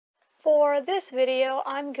For this video,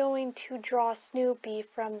 I'm going to draw Snoopy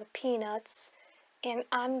from the Peanuts, and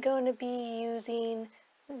I'm going to be using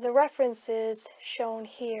the references shown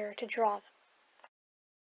here to draw them.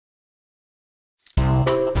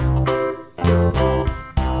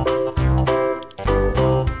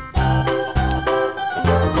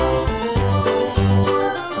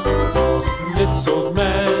 This old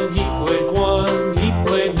man, he played one, he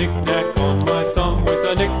played knick-knack on my thumb with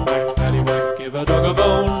a knick-knack, paddywhack, give a dog a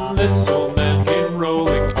bone. This old man came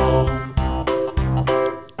rolling home.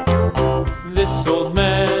 This old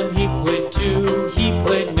man, he played two, he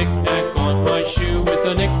played knick-knack on my shoe with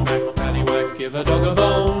a knick-knack, paddywhack, give a dog a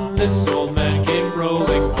bone. This old man came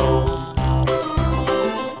rolling home.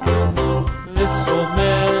 This old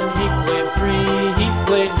man, he played three, he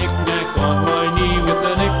played knick-knack on my knee with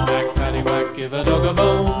a knick-knack, paddywhack, give a dog a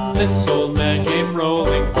bone. This old man came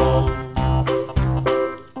rolling home.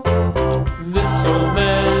 This old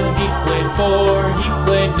man, he played four, he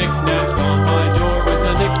played knick-knack on my door with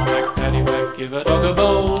a knick-knack, paddywhack, give a dog a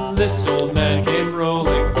bone. This old man came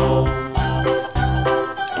rolling home.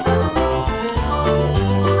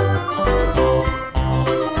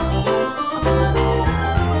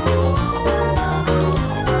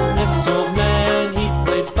 This old man, he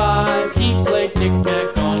played five, he played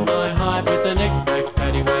knick-knack on my hive with a knick-knack,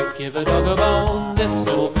 paddywhack, give a dog a bone. This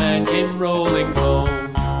old man came rolling home.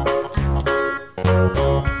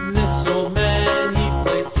 This old man, he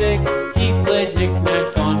played six, he played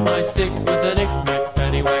knick-knack on my sticks with a knick-knack,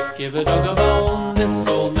 paddywhack, give a dog a bone. This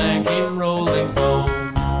old man came rolling home.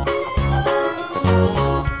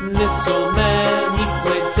 This old man, he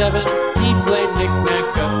played seven, he played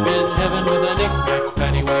knick-knack up in heaven with a knick-knack,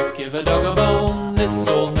 paddywhack, give a dog a bone. This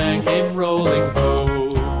old man came rolling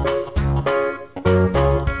home.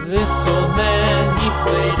 This old man, he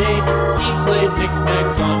played eight, he played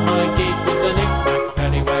knick-knack on my gate with a knick-knack,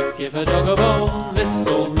 paddywhack, give a dog a bone. This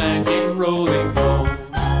old man came rolling home.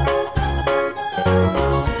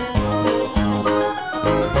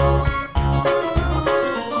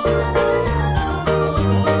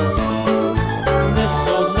 This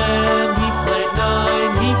old man, he played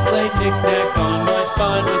nine, he played knick-knack on my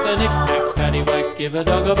spine with a knick-knack, paddywhack, give a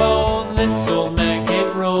dog a bone. This old man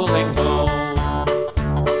came rolling home.